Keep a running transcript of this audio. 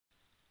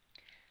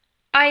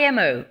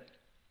IMO,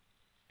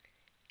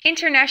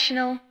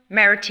 International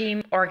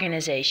Maritime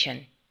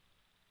Organization.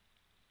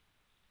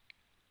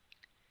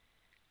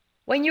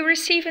 When you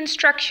receive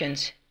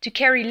instructions to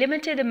carry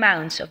limited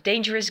amounts of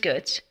dangerous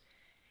goods,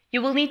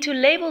 you will need to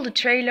label the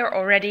trailer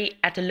already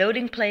at the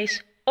loading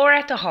place or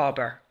at the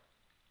harbor.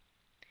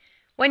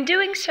 When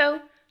doing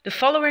so, the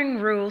following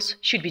rules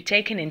should be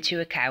taken into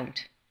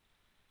account.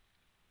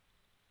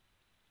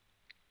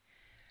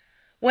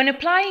 When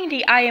applying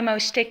the IMO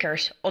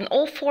stickers on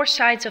all four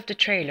sides of the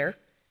trailer,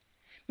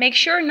 make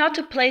sure not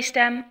to place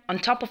them on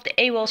top of the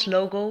Ewals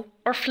logo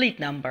or fleet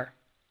number.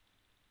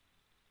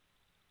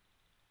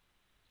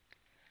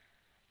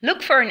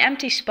 Look for an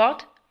empty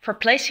spot for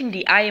placing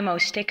the IMO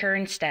sticker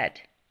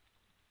instead.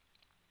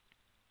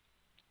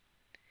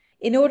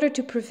 In order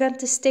to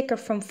prevent the sticker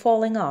from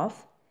falling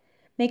off,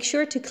 make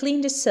sure to clean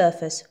the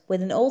surface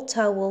with an old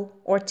towel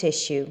or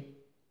tissue.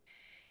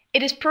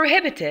 It is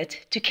prohibited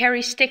to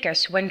carry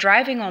stickers when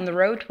driving on the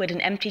road with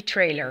an empty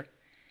trailer.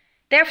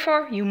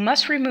 Therefore, you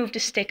must remove the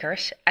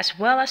stickers as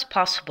well as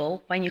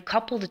possible when you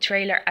couple the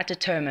trailer at the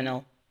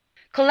terminal.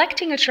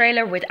 Collecting a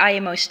trailer with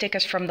IMO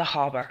stickers from the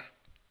harbor.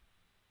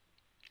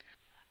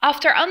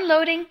 After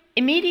unloading,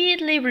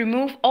 immediately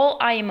remove all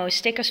IMO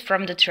stickers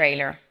from the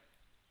trailer.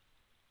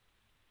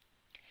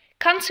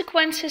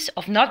 Consequences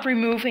of not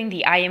removing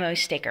the IMO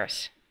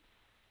stickers.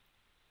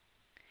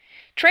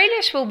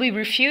 Trailers will be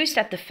refused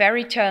at the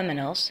ferry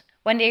terminals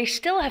when they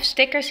still have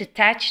stickers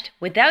attached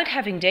without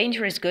having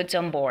dangerous goods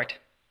on board.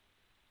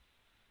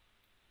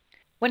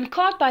 When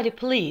caught by the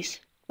police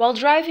while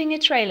driving a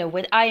trailer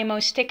with IMO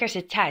stickers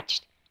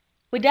attached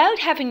without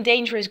having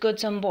dangerous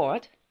goods on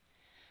board,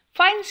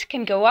 fines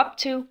can go up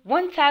to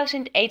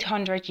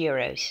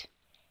 €1,800.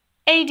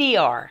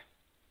 ADR.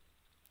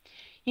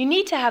 You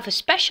need to have a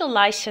special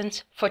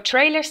license for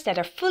trailers that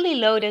are fully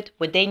loaded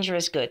with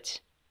dangerous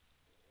goods.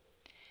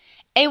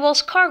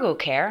 Ewals Cargo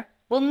Care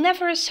will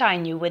never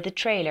assign you with a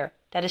trailer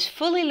that is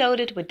fully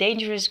loaded with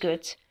dangerous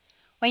goods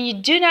when you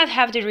do not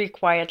have the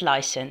required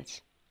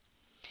license.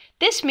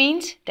 This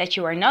means that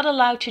you are not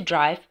allowed to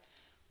drive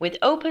with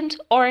opened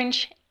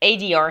orange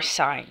ADR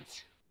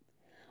signs.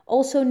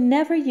 Also,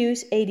 never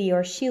use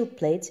ADR shield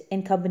plates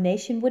in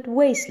combination with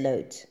waste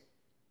loads.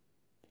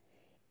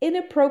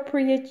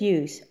 Inappropriate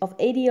use of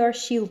ADR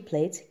shield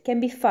plates can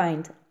be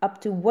fined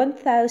up to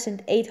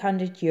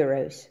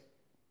 €1,800.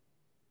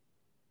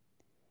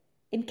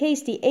 In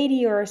case the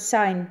ADR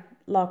sign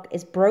lock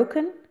is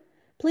broken,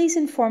 please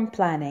inform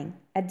planning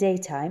at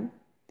daytime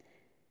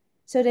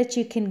so that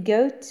you can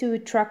go to a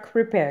truck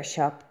repair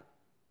shop.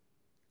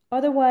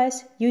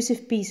 Otherwise, use a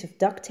piece of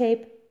duct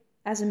tape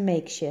as a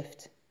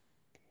makeshift.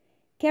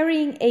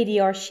 Carrying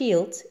ADR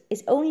shields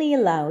is only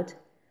allowed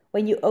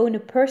when you own a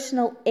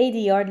personal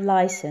ADR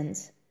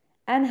license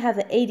and have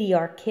an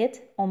ADR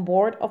kit on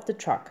board of the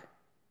truck.